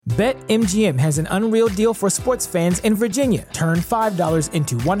BetMGM has an unreal deal for sports fans in Virginia. Turn $5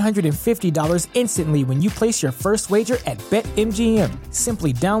 into $150 instantly when you place your first wager at BetMGM.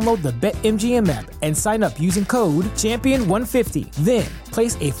 Simply download the BetMGM app and sign up using code Champion150. Then,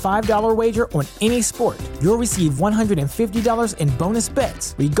 place a $5 wager on any sport. You'll receive $150 in bonus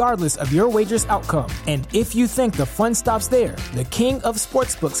bets, regardless of your wager's outcome. And if you think the fun stops there, the King of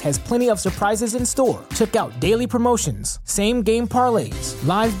Sportsbooks has plenty of surprises in store. Check out daily promotions, same-game parlays,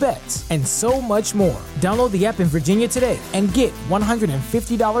 live bets, and so much more. Download the app in Virginia today and get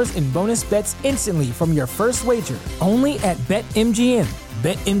 $150 in bonus bets instantly from your first wager. Only at BetMGM.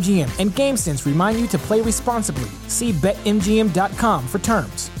 BetMGM and GameSense remind you to play responsibly. See BetMGM.com for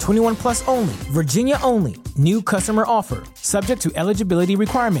terms. 21 plus only. Virginia only. New customer offer. Subject to eligibility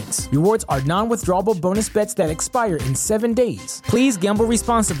requirements. Rewards are non-withdrawable bonus bets that expire in 7 days. Please gamble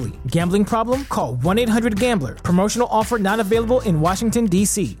responsibly. Gambling problem? Call 1-800-GAMBLER. Promotional offer not available in Washington,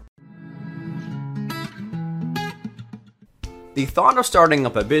 D.C. The thought of starting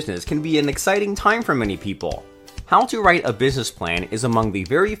up a business can be an exciting time for many people. How to write a business plan is among the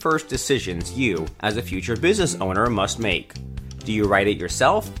very first decisions you, as a future business owner, must make. Do you write it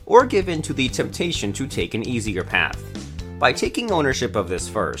yourself, or give in to the temptation to take an easier path? By taking ownership of this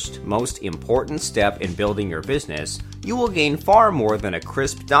first, most important step in building your business, you will gain far more than a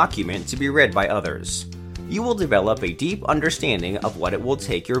crisp document to be read by others. You will develop a deep understanding of what it will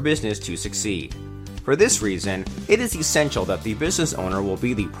take your business to succeed. For this reason, it is essential that the business owner will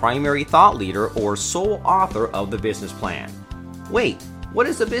be the primary thought leader or sole author of the business plan. Wait, what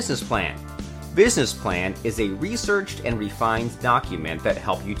is a business plan? Business plan is a researched and refined document that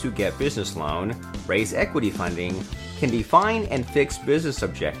helps you to get business loan, raise equity funding, can define and fix business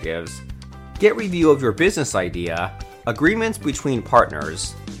objectives, get review of your business idea, agreements between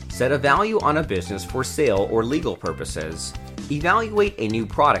partners, set a value on a business for sale or legal purposes, evaluate a new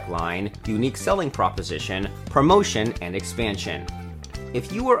product line, unique selling proposition, promotion, and expansion.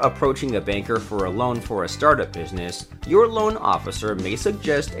 If you are approaching a banker for a loan for a startup business, your loan officer may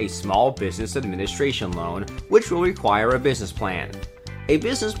suggest a small business administration loan, which will require a business plan. A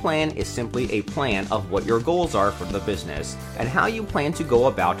business plan is simply a plan of what your goals are for the business and how you plan to go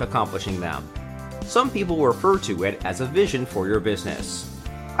about accomplishing them. Some people refer to it as a vision for your business.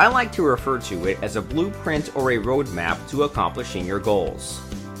 I like to refer to it as a blueprint or a roadmap to accomplishing your goals.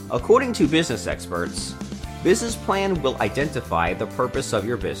 According to business experts, business plan will identify the purpose of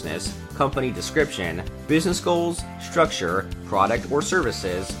your business, company description, business goals, structure, product or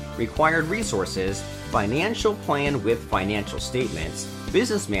services, required resources, financial plan with financial statements,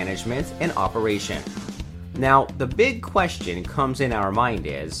 business management, and operation. Now, the big question comes in our mind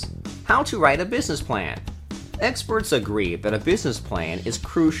is, how to write a business plan? Experts agree that a business plan is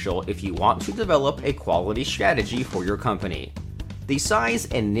crucial if you want to develop a quality strategy for your company. The size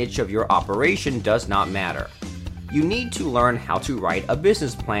and niche of your operation does not matter. You need to learn how to write a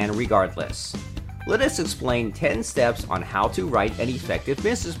business plan regardless. Let us explain 10 steps on how to write an effective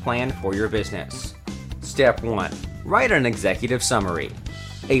business plan for your business. Step 1. Write an executive summary.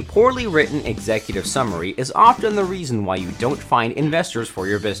 A poorly written executive summary is often the reason why you don't find investors for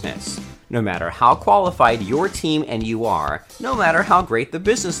your business. No matter how qualified your team and you are, no matter how great the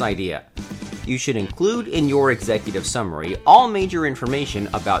business idea. You should include in your executive summary all major information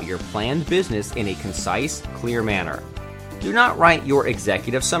about your planned business in a concise, clear manner. Do not write your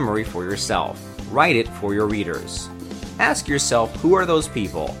executive summary for yourself. Write it for your readers. Ask yourself, who are those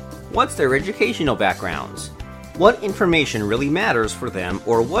people? What's their educational backgrounds? What information really matters for them,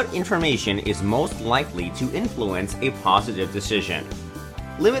 or what information is most likely to influence a positive decision?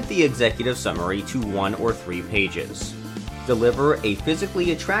 Limit the executive summary to 1 or 3 pages. Deliver a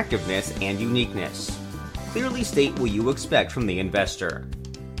physically attractiveness and uniqueness. Clearly state what you expect from the investor.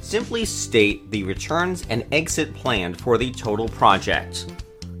 Simply state the returns and exit plan for the total project.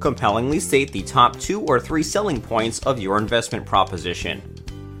 Compellingly state the top 2 or 3 selling points of your investment proposition.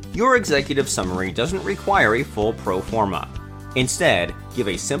 Your executive summary doesn't require a full pro forma. Instead, give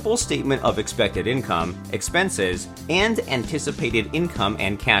a simple statement of expected income, expenses, and anticipated income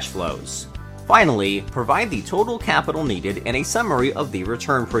and cash flows. Finally, provide the total capital needed and a summary of the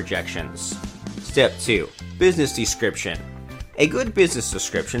return projections. Step 2. Business description. A good business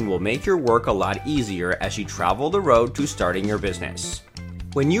description will make your work a lot easier as you travel the road to starting your business.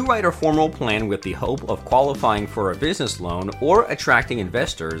 When you write a formal plan with the hope of qualifying for a business loan or attracting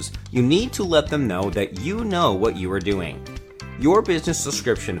investors, you need to let them know that you know what you are doing. Your business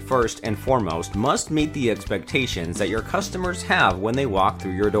description first and foremost must meet the expectations that your customers have when they walk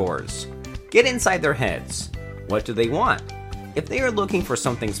through your doors. Get inside their heads. What do they want? If they are looking for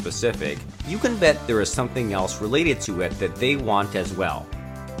something specific, you can bet there is something else related to it that they want as well.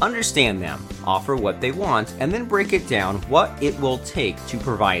 Understand them, offer what they want, and then break it down what it will take to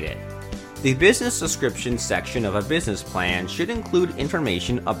provide it. The business description section of a business plan should include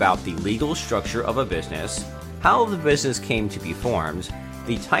information about the legal structure of a business, how the business came to be formed,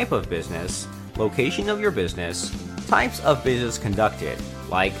 the type of business, location of your business, types of business conducted,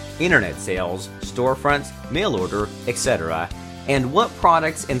 like internet sales, storefronts, mail order, etc., and what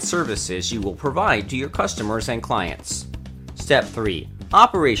products and services you will provide to your customers and clients. Step 3.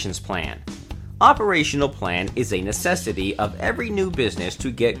 Operations Plan. Operational plan is a necessity of every new business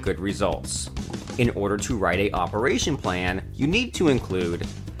to get good results. In order to write an operation plan, you need to include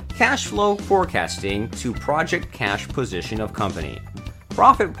cash flow forecasting to project cash position of company,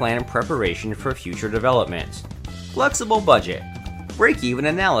 profit plan preparation for future development, flexible budget, break-even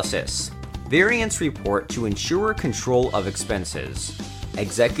analysis, variance report to ensure control of expenses,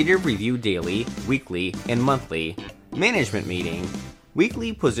 executive review daily, weekly, and monthly, management meeting,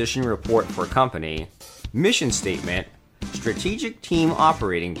 weekly position report for company, mission statement, strategic team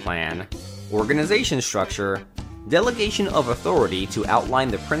operating plan, organization structure, delegation of authority to outline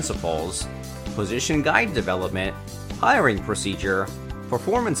the principles, position guide development, hiring procedure,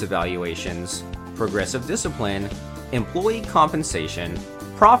 performance evaluations, progressive discipline, employee compensation,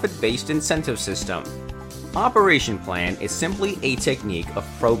 profit-based incentive system. Operation plan is simply a technique of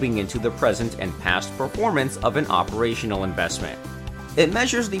probing into the present and past performance of an operational investment. It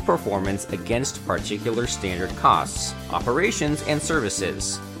measures the performance against particular standard costs, operations, and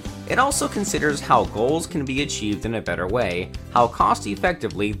services. It also considers how goals can be achieved in a better way, how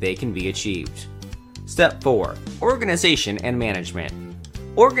cost-effectively they can be achieved. Step 4. Organization and management.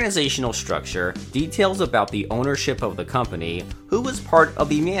 Organizational structure details about the ownership of the company, who is part of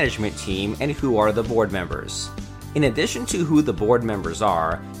the management team, and who are the board members. In addition to who the board members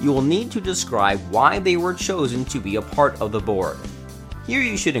are, you will need to describe why they were chosen to be a part of the board. Here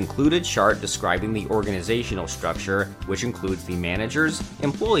you should include a chart describing the organizational structure, which includes the managers,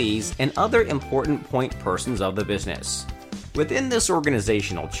 employees, and other important point persons of the business. Within this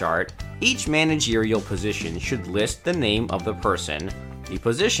organizational chart, each managerial position should list the name of the person, the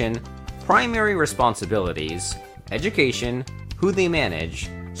position, primary responsibilities, education, who they manage,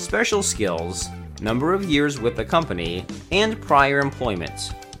 special skills, number of years with the company, and prior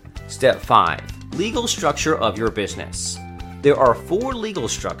employment. Step 5. Legal structure of your business. There are 4 legal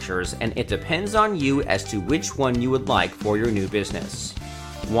structures, and it depends on you as to which one you would like for your new business.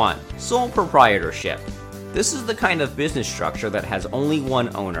 1. Sole proprietorship. This is the kind of business structure that has only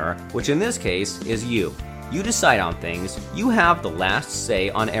one owner, which in this case is you. You decide on things, you have the last say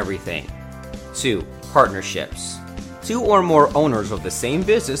on everything. 2. Partnerships. 2 or more owners of the same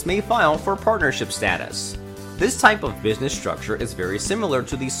business may file for partnership status. This type of business structure is very similar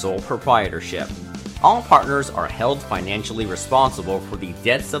to the sole proprietorship. All partners are held financially responsible for the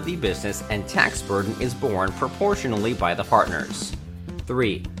debts of the business, and tax burden is borne proportionally by the partners.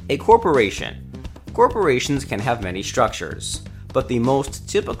 3. A corporation. Corporations can have many structures, but the most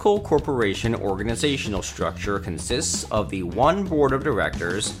typical corporation organizational structure consists of the 1 board of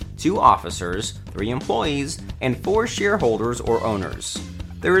directors, 2 officers, 3 employees, and 4 shareholders or owners.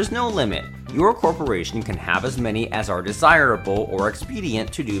 There is no limit. Your corporation can have as many as are desirable or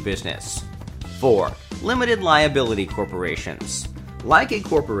expedient to do business. 4. Limited liability corporations. Like a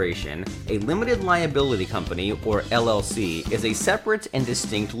corporation, a limited liability company, or LLC, is a separate and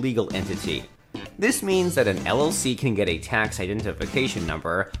distinct legal entity. This means that an LLC can get a tax identification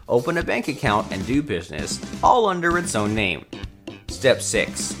number, open a bank account, and do business, all under its own name. Step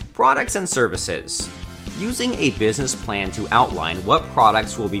 6. Products and services. Using a business plan to outline what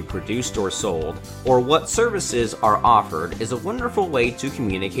products will be produced or sold, or what services are offered, is a wonderful way to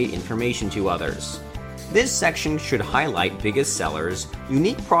communicate information to others. This section should highlight biggest sellers,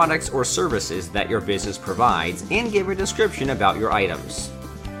 unique products or services that your business provides, and give a description about your items.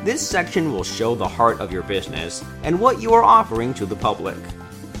 This section will show the heart of your business and what you are offering to the public.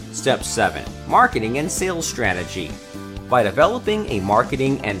 Step 7. Marketing and sales strategy. By developing a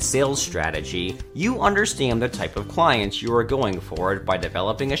marketing and sales strategy, you understand the type of clients you are going for by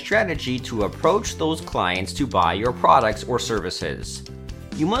developing a strategy to approach those clients to buy your products or services.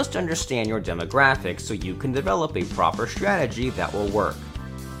 You must understand your demographics so you can develop a proper strategy that will work.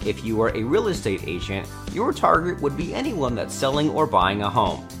 If you are a real estate agent, your target would be anyone that's selling or buying a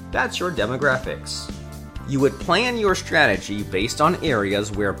home. That's your demographics. You would plan your strategy based on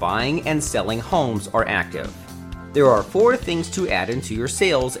areas where buying and selling homes are active. There are 4 things to add into your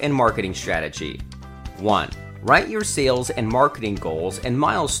sales and marketing strategy. 1. Write your sales and marketing goals and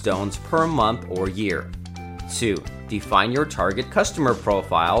milestones per month or year. 2. Define your target customer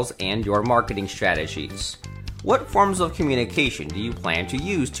profiles and your marketing strategies. What forms of communication do you plan to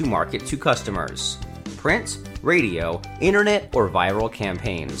use to market to customers? Print, radio, internet, or viral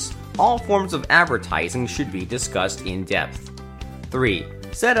campaigns? All forms of advertising should be discussed in depth. 3.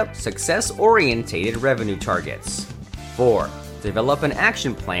 Set up success-oriented revenue targets. 4. Develop an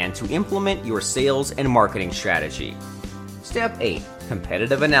action plan to implement your sales and marketing strategy. Step 8.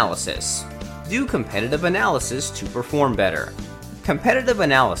 Competitive analysis. Do competitive analysis to perform better. Competitive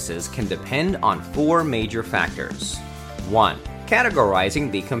analysis can depend on 4 major factors. 1.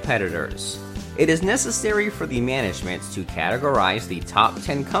 Categorizing the competitors. It is necessary for the management to categorize the top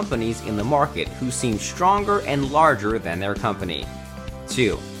 10 companies in the market who seem stronger and larger than their company.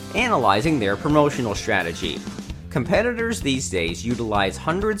 2. Analyzing their promotional strategy. Competitors these days utilize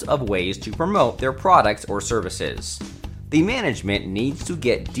hundreds of ways to promote their products or services. The management needs to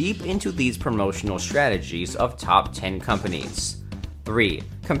get deep into these promotional strategies of top 10 companies. 3.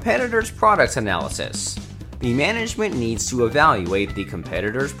 Competitors' products analysis. The management needs to evaluate the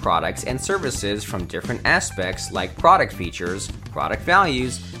competitors' products and services from different aspects like product features, product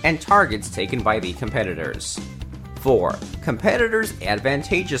values, and targets taken by the competitors. 4. Competitors'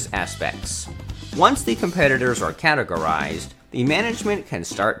 advantageous aspects. Once the competitors are categorized, the management can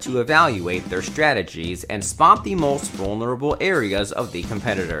start to evaluate their strategies and spot the most vulnerable areas of the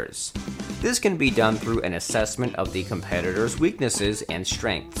competitors. This can be done through an assessment of the competitors' weaknesses and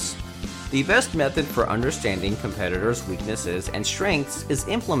strengths. The best method for understanding competitors' weaknesses and strengths is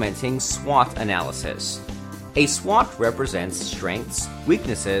implementing SWOT analysis. A SWOT represents strengths,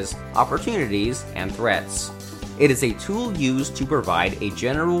 weaknesses, opportunities, and threats. It is a tool used to provide a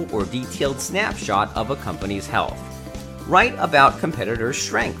general or detailed snapshot of a company's health. Write about competitors'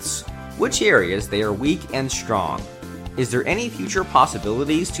 strengths, which areas they are weak and strong. Is there any future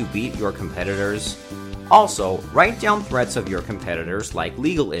possibilities to beat your competitors? Also, write down threats of your competitors like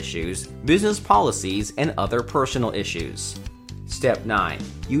legal issues, business policies, and other personal issues. Step 9.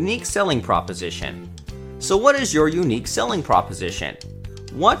 Unique selling proposition. So what is your unique selling proposition?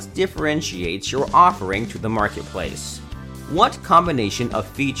 What differentiates your offering to the marketplace? What combination of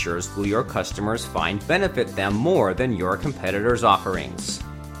features will your customers find benefit them more than your competitors' offerings?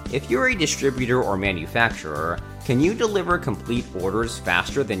 If you're a distributor or manufacturer, can you deliver complete orders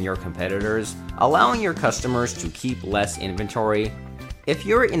faster than your competitors, allowing your customers to keep less inventory? If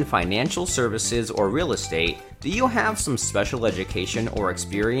you're in financial services or real estate, do you have some special education or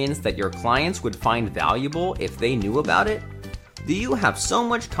experience that your clients would find valuable if they knew about it? Do you have so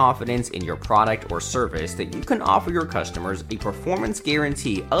much confidence in your product or service that you can offer your customers a performance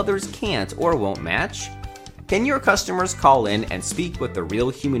guarantee others can't or won't match? Can your customers call in and speak with the real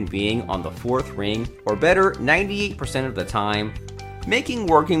human being on the fourth ring, or better, 98% of the time, making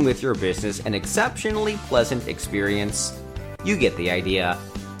working with your business an exceptionally pleasant experience? You get the idea.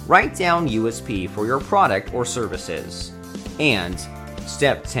 Write down USP for your product or services. And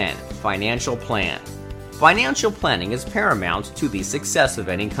Step 10. Financial plan. Financial planning is paramount to the success of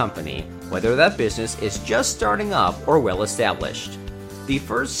any company, whether that business is just starting up or well established. The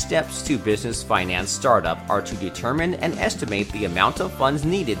first steps to business finance startup are to determine and estimate the amount of funds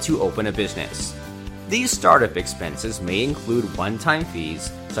needed to open a business. These startup expenses may include one-time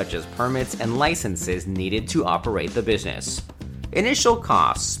fees, such as permits and licenses needed to operate the business. Initial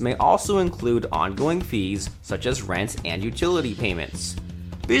costs may also include ongoing fees, such as rent and utility payments.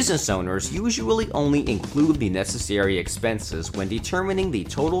 Business owners usually only include the necessary expenses when determining the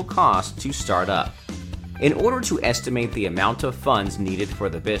total cost to start up. In order to estimate the amount of funds needed for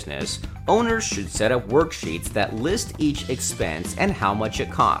the business, owners should set up worksheets that list each expense and how much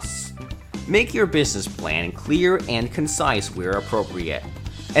it costs. Make your business plan clear and concise where appropriate.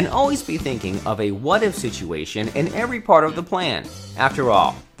 And always be thinking of a what-if situation in every part of the plan. After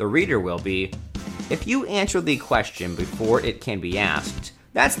all, the reader will be. If you answer the question before it can be asked,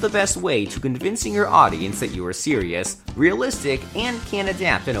 that's the best way to convincing your audience that you are serious, realistic, and can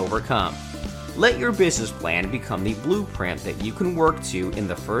adapt and overcome. Let your business plan become the blueprint that you can work to in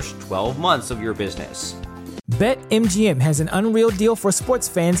the first 12 months of your business. BetMGM has an unreal deal for sports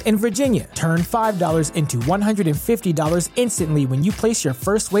fans in Virginia. Turn $5 into $150 instantly when you place your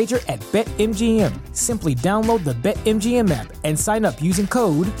first wager at BetMGM. Simply download the BetMGM app and sign up using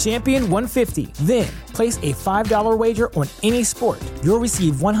code Champion150. Then, place a $5 wager on any sport. You'll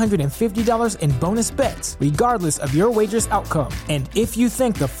receive $150 in bonus bets, regardless of your wager's outcome. And if you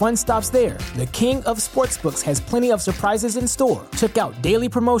think the fun stops there, the king of sportsbooks has plenty of surprises in store. Check out daily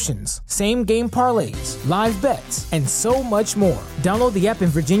promotions, same-game parlays, live bets, and so much more. Download the app in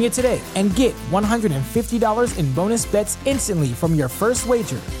Virginia today and get $150 in bonus bets instantly from your first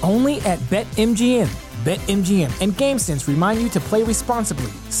wager. Only at BetMGM. BetMGM and GameSense remind you to play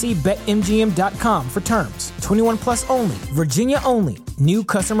responsibly. See BetMGM.com for terms. 21 plus only. Virginia only. New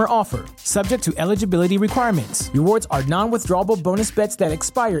customer offer. Subject to eligibility requirements. Rewards are non-withdrawable bonus bets that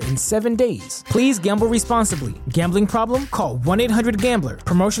expire in 7 days. Please gamble responsibly. Gambling problem? Call 1-800-GAMBLER.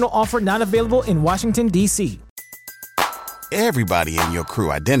 Promotional offer not available in Washington, D.C. Everybody in your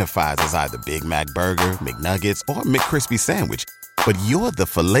crew identifies as either Big Mac Burger, McNuggets, or McCrispy Sandwich. But you're the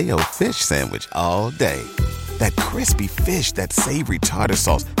Filet-O-Fish Sandwich all day. That crispy fish, that savory tartar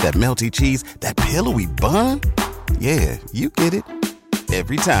sauce, that melty cheese, that pillowy bun. Yeah, you get it.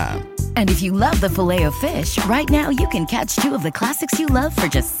 Every time. And if you love the Filet-O-Fish, right now you can catch two of the classics you love for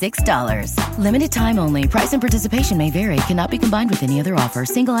just $6. Limited time only. Price and participation may vary. Cannot be combined with any other offer.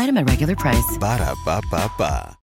 Single item at regular price. Ba-da-ba-ba-ba.